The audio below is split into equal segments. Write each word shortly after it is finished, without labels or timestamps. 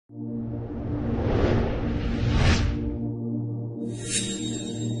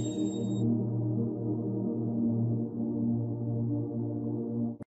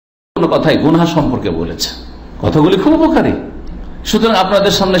কথাই গুনাহ সম্পর্কে বলেছে, কথাগুলি খুব উপকারী। সুতরাং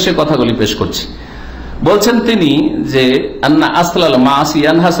আপনাদের সামনে সে কথাগুলি পেশ করছি। বলছেন তিনি যে আন্না আসলাল মাসি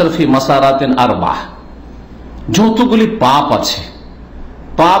আনহাসার ফি মাসারাতিন আরবাহ, যতগুলি পাপ আছে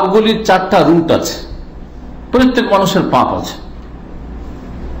পাপগুলির 4টা রুট আছে। প্রত্যেক মানুষের পাপ আছে,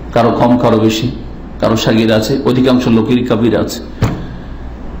 কারো কম কারো বেশি, কারো সাগিরা আছে, অধিকাংশ লোকেরই কাবিরা আছে।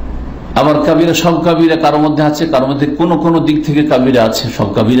 আবার কাবিরা, সব কাবিরা কারো মধ্যে আছে, কারো মধ্যে কোনো কোনো দিক থেকে কাবিরা আছে, সব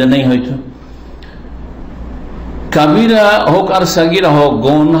কাবিরা নেই হয়তো। কাবিরা হোক আর সাগিরা হোক,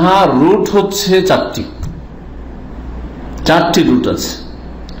 গুনাহ রুট হচ্ছে 4টি রুট আছে।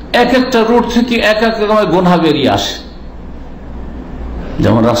 এক একটা রুট থেকে এক এক রকমের গুনাহ বেরিয়ে আসে।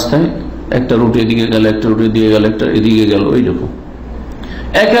 যেমন রাস্তায় একটা রুট এদিকে গেল, একটা রুট এদিকে গেল, একটা এদিকে গেল, ওই রকম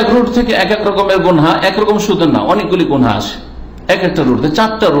এক এক রুট থেকে এক এক রকমের গুনাহ, একরকম শুধু না, অনেকগুলি গুনাহ আসে এক একটা রুট।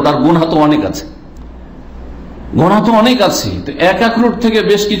 4টা রুট, আর গুনাহ তো অনেক আছে, গুনাহ তো অনেক আছে। তো এক এক রুট থেকে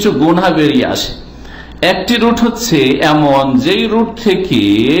বেশ কিছু গুনাহ বেরিয়ে আসে। একটি রুট হচ্ছে এমন, যেই রুট থেকে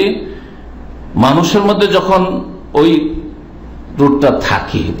মানুষের মধ্যে যখন ওই রুটটা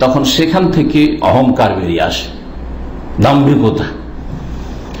থাকে তখন সেখান থেকে অহংকার বেরিয়ে আসে, দাম্ভিকতা,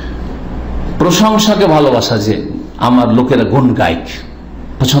 প্রশংসাকে ভালোবাসা, যে আমার লোকেরা গুণ গায়ক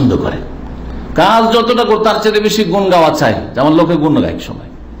পছন্দ করে, কাজ যতটা করে তার চেয়ে বেশি গুণ গাওয়া চাই, যেমন লোকে গুণ গায়ক সবাই।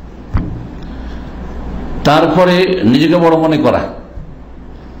 তারপরে নিজেকে বড় মনে করা,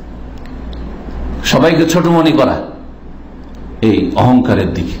 সবাইকে ছোট মনে করা, এই অহংকারের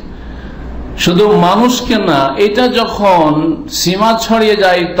দিকে। শুধু মানুষকে না, এটা যখন সীমা ছড়িয়ে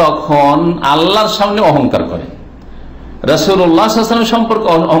যায় তখন আল্লাহর সামনে অহংকার করে, রাসূলুল্লাহ সাল্লাল্লাহু আলাইহি ওয়াসাল্লাম সম্পর্কে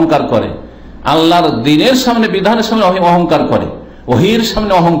অহংকার করে, আল্লাহর দ্বীনের সামনে, বিধানের সামনে অহংকার করে, ওহীর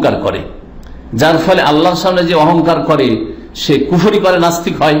সামনে অহংকার করে। যার ফলে আল্লাহর সামনে যে অহংকার করে সে কুফরি করে,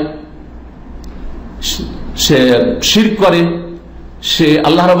 নাস্তিক হয়, সে শিরক করে, সে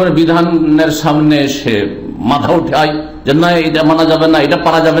আল্লাহ রাব্বুল বিধানের সামনে সে মাথা উঠায় যে না, এটা মানা যাবে না, এটা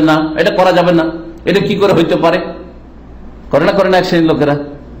পারা যাবে না, এটা করা যাবে না, এটা কি করে হইতে পারে। করে না এক শ্রেণীর লোকেরা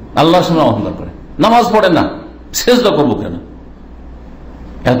আল্লাহর সামনে অহংকার করে, নামাজ পড়ে না, সেজদা করবো কেন,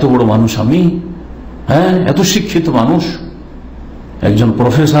 এত বড় মানুষ আমি, হ্যাঁ, এত শিক্ষিত মানুষ, একজন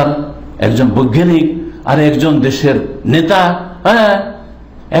প্রফেসর, একজন বৈজ্ঞানিক, আর একজন দেশের নেতা, হ্যাঁ,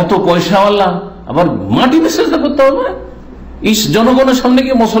 এত পয়সাওয়ালা, আবার মাটিতে সেজদা করতে হবে, জনগণের সামনে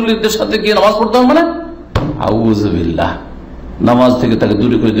গিয়ে মুসল্লিদের সাথে গিয়ে নামাজ পড়তে হবে না। আউযুবিল্লাহ, নামাজ থেকে তাকে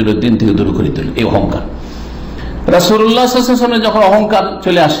দূরে করে দিল, দিন থেকে দূরে করে দিল, এই অহংকার। রাসূলুল্লাহ সাল্লাল্লাহু আলাইহি ওয়াসাল্লাম যখন অহংকার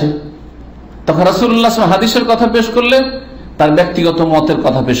চলে আসে তখন রাসূলুল্লাহ সাল্লাল্লাহু আলাইহি ওয়াসাল্লাম হাদিসের কথা পেশ করলে তার ব্যক্তিগত মতের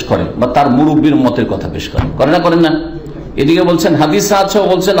কথা পেশ করে, বা তার মুরব্বীর মতের কথা পেশ করে, করেন না। এদিকে বলছেন হাদিসে আছে,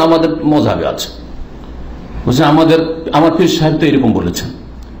 বলছেন আমাদের মাযহাবে আছে, বলছেন আমার পীর সাহেব তো এরকম বলেছেন,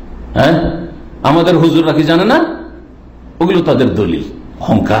 হ্যাঁ, আমাদের হুজুররা কি জানে না, ওগুলো তাদের দলিল।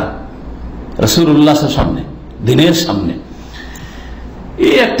 অহংকার রাসূলুল্লাহ সামনে, দ্বীনের সামনে,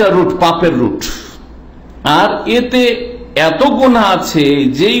 এই একটা রুট, পাপের রুট। আর এতে এত গুনাহ আছে,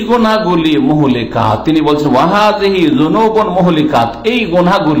 যেই গুনাহগুলি মুহলিকাত, তিনি বলছেন ওয়াহাযিহি যুনুবুন মুহলিকাত, এই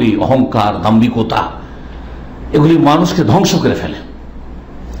গুনাহগুলি, অহংকার, দাম্ভিকতা, এগুলি মানুষকে ধ্বংস করে ফেলে।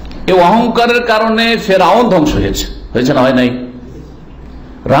 এই অহংকারের কারণে ফেরাউন ধ্বংস হয়েছে না হয় নাই?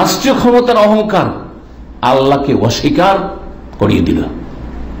 রাষ্ট্রীয় ক্ষমতার অহংকার আল্লাহকে অস্বীকার করিয়ে দিল,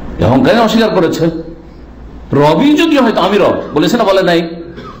 অহংকারে অস্বীকার করেছে। রবি যদি হয়তো আমি রব বলেছে না, বলে নাই,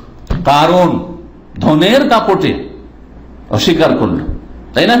 কারণ ধনের দাপটে অস্বীকার করলো,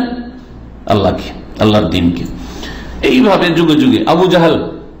 তাই না, আল্লাহকে, আল্লাহর দ্বীনকে। এইভাবে যুগে যুগে আবু জাহেল,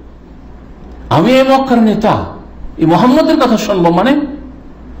 আমি এই মক্কার নেতা, এই মুহাম্মদের কথা শুনবো, মানে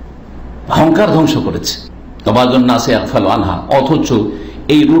অহংকার ধ্বংস করেছে। আনহা, অথচ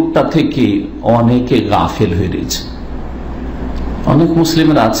এই রূপটা থেকে অনেকে গাফেল হয়ে রয়েছে। অনেক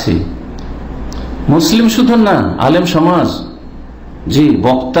মুসলিমরা আছে, মুসলিম শুধু না, আলেম সমাজ, জি,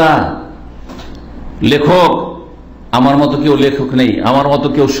 বক্তা, লেখক, আমার মতো কেউ লেখক নেই, আমার মতো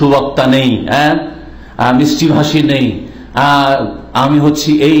কেউ সুবক্তা নেই, হ্যাঁ, মিষ্টি ভাষী নেই, আমি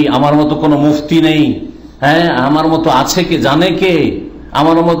হচ্ছি এই, আমার মতো কোনো মুফতি নেই, হ্যাঁ, আমার মতো আছে কে, জানে কে,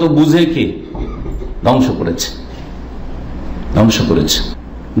 আমার মতো বুঝে কে, ধ্বংস করেছে।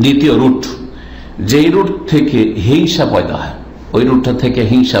 দ্বিতীয় রুট, যেই রুট থেকে হিংসা পয়দা হয়, ওই রুটটা থেকে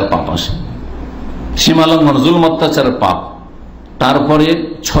হিংসার পাপ আসে, সীমালঙ্ঘন, জুলম, অত্যাচারের পাপ। তারপরে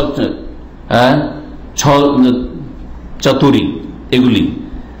চাতুরি, এগুলি,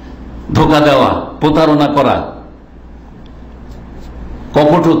 ধোকা দেওয়া, প্রতারণা করা,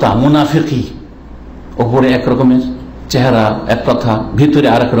 কপটতা, মুনাফিকি, ওপরে একরকমের চেহারা, এক কথা, ভিতরে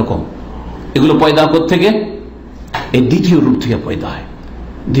আর এক রকম, এগুলো পয়দা থেকে এই দ্বিতীয় রূপ থেকে পয়দা হয়।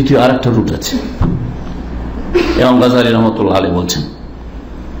 দ্বিতীয় আর একটা রূট আছে, ইমাম গাজ্জালী রাহমাতুল্লাহ আলাইহি বলছেন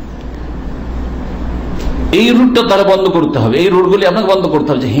এই রুটটা তারা বন্ধ করতে হবে, এই রুটগুলি আপনাকে বন্ধ করতে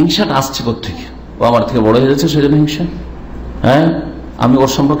হবে। যে হিংসাটা আসছে কোথেকে? ও আমার থেকে বড় হয়ে যাচ্ছে সেজন্য হিংসা। হ্যাঁ, আমি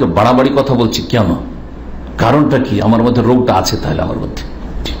ওর সম্পর্কে বাড়াবাড়ি কথা বলছি কেন? কারণটা কি? আমার মধ্যে রোগটা আছে তাহলে আমার মধ্যে।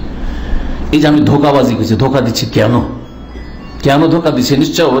 এই যে আমি ধোকাবাজি করছি, ধোকা দিচ্ছি কেন? কেন ধোকা দিচ্ছি?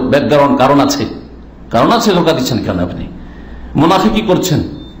 নিশ্চয় ব্যাকগ্রাউন্ড কারণ আছে, কারণ আছে। ধোকা দিচ্ছেন কেন? আপনি মুনাফিকি করছেন,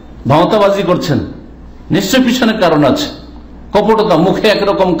 ভাওতাবাজি করছেন, নিশ্চয় পিছনে কারণ আছে। কপটতা, মুখে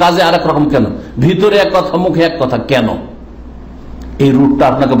একরকম কাজে আর এক রকম কেন? ভিতরে এক কথা মুখে এক কথা কেন? এই রুটটা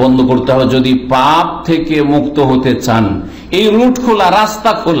আপনাকে বন্ধ করতে হবে যদি পাপ থেকে মুক্ত হতে চান। এই রুট খোলা,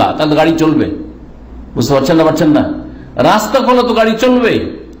 রাস্তা খোলা, তাহলে গাড়ি চলবে। বুঝতে পারছেন না? রাস্তা খোলা তো গাড়ি চলবে,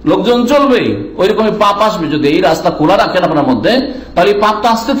 লোকজন চলবে, ওই রকমই পাপ আসবে। যদি এই রাস্তা খোলা রাখেন আপনার মধ্যে, তাহলে পাপ তো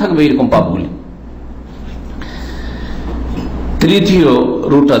আসতে থাকবে, এরকম পাপগুলি। তৃতীয়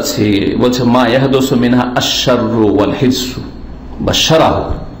রুট আছে, বলছে মা ইয়াহদুসু মিনহা আশ-শাররু ওয়াল হিরসু বা শারাহ,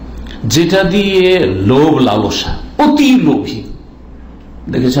 যেটা দিয়ে লোভ লালসা, অতি লোভী।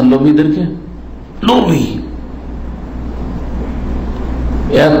 দেখেছেন লোভীদেরকে? লোভী,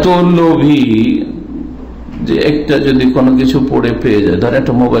 এত লোভী যে একটা যদি কোনো কিছু পড়ে পেয়ে যায়, ধর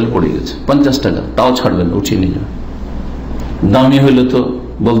একটা মোবাইল পড়ে গেছে 50 টাকা, তাও ছাড়বেন, উঠিয়ে নিয়ে যাবে। দামি হইলে তো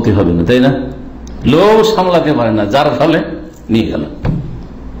বলতে হবে না, তাই না? লোভ সামলাতে পারে না, যার ফলে নিয়ে গেল।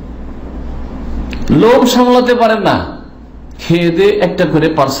 লোভ সামলাতে পারে না, খেয়ে দিয়ে একটা করে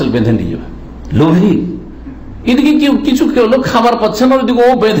পার্সেল বেঁধে নিয়ে যাবে। লোভী। এদিকে কেউ কিছু খেলো, খাবার পাচ্ছে না, ওদিকে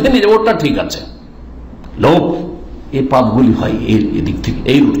ও বেঁধে নিয়ে যাবে, ওটা ঠিক আছে। লোভ, এই পাপগুলি হয় এদিক থেকে,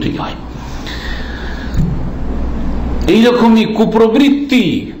 এই রূপ থেকে হয়। এইরকমই কুপ্রবৃত্তি,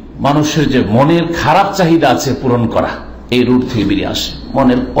 মানুষের যে মনের খারাপ চাহিদা আছে পূরণ করা, এই রুট থেকে বেরিয়ে আসে।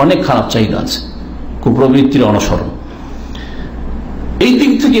 মনের অনেক খারাপ চাহিদা আছে, কুপ্রবৃত্তির অনুসরণ। এই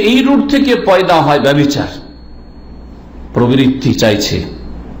দিক থেকে, এই রুট থেকে পয়দা হয় ব্যভিচার, প্রবৃত্তি চাইছে,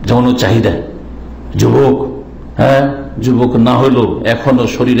 যৌন চাহিদা। যুবক, হ্যাঁ, যুবক না হলেও এখনো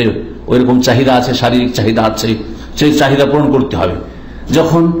শরীরে ওইরকম চাহিদা আছে, শারীরিক চাহিদা আছে, সেই চাহিদা পূরণ করতে হবে।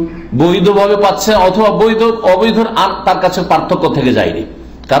 যখন বৈধভাবে পাচ্ছে অথবা বৈধ অবৈধ, আর তার কাছে পার্থক্য থেকে যায়নি,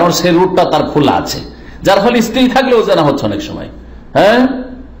 কারণ সে রুটটা তার খোলা আছে, যার ফলে স্ত্রী থাকলেও জানা হচ্ছে অনেক সময়। হ্যাঁ,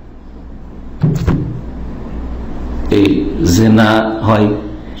 এই জেনা হয়,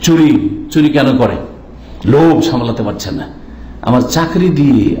 চুরি কেন করে? লোভ সামলাতে পারছে না। আমার চাকরি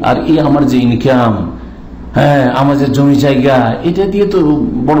দিয়ে আর আমার যে ইনকাম, হ্যাঁ, আমার যে জমি জায়গা, এটা দিয়ে তো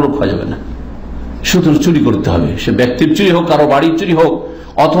বড় লোক হওয়া যাবে না, সুতরাং চুরি করতে হবে। সে ব্যক্তির চুরি হোক, কারো বাড়ির চুরি হোক,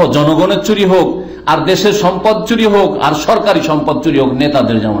 অথবা জনগণের চুরি হোক, আর দেশের সম্পদ চুরি হোক, আর সরকারি সম্পদ চুরি হোক,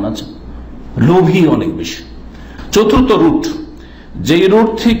 নেতাদের যেমন আছে। লোভী অনেক বেশি। চতুর্থ রুট, যেই রুট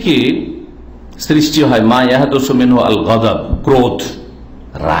থেকে সৃষ্টি হয় মা ইয়াহদুসু মিনহু আল গাযাব, ক্রোধ,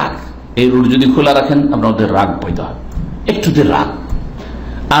 রাগ। এই রুট যদি খোলা রাখেন, আপনাদের রাগ পয়দা হয়, একটুতে রাগ।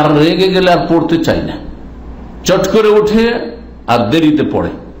 আর রেগে গেলে আর পড়তে চাই না, চট করে উঠে আর দেরিতে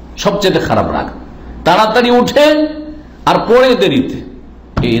পড়ে, সবচেয়ে খারাপ রাগ। তাড়াতাড়ি উঠে আর পড়ে দেরিতে,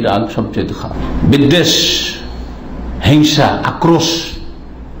 এই রাগ সবচেয়ে খারাপ। বিদ্বেষ, হিংসা, আক্রোশ,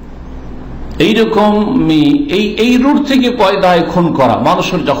 এইরকম এই রুট থেকে পয়দা হয় খুন করা।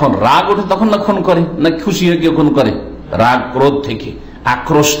 মানুষের যখন রাগ ওঠে তখন না খুন করে, না খুশি হয়ে কেউ খুন করে? রাগ, ক্রোধ থেকে,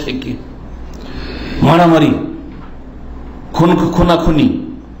 আক্রোশ থেকে, মারামারি, খুনাখুনি,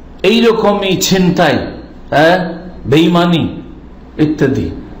 এইরকমই ছিনতাই, বেঈমানি ইত্যাদি,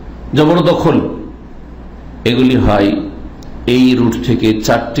 জবরদখল, এগুলি হয় এই রুট থেকে।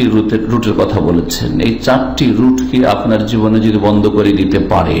 4টি রুটের কথা বলেছেন। এই 4টি রুটকে আপনার জীবনে যদি বন্ধ করে দিতে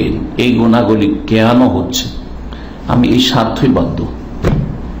পারেন, এই গুণাগুলি কেন হচ্ছে? আমি এই স্বার্থই বাধ্য,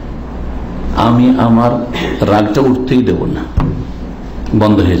 আমি আমার রাগটা উঠতেই দেব না,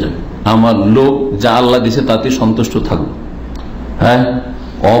 বন্ধ হয়ে যাবে। আমার লোভ যা আল্লাহ দিয়েছে তাতে সন্তুষ্ট থাকবো। হ্যাঁ,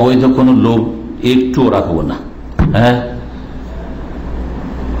 অবৈধ কোনো লোভ একটুও রাখবো না। হ্যাঁ,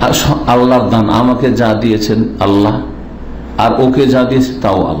 আর আল্লাহর দান, আমাকে যা দিয়েছেন আল্লাহ, আর ওকে যা দিয়েছে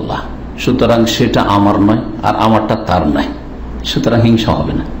তাও আল্লাহ, সুতরাং সেটা আমার নয় আর আমারটা তার নয়, সুতরাং হিংসা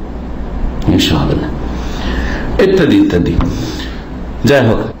হবে না, ইত্যাদি ইত্যাদি। যাই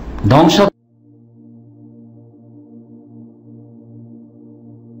হোক, ধ্বংস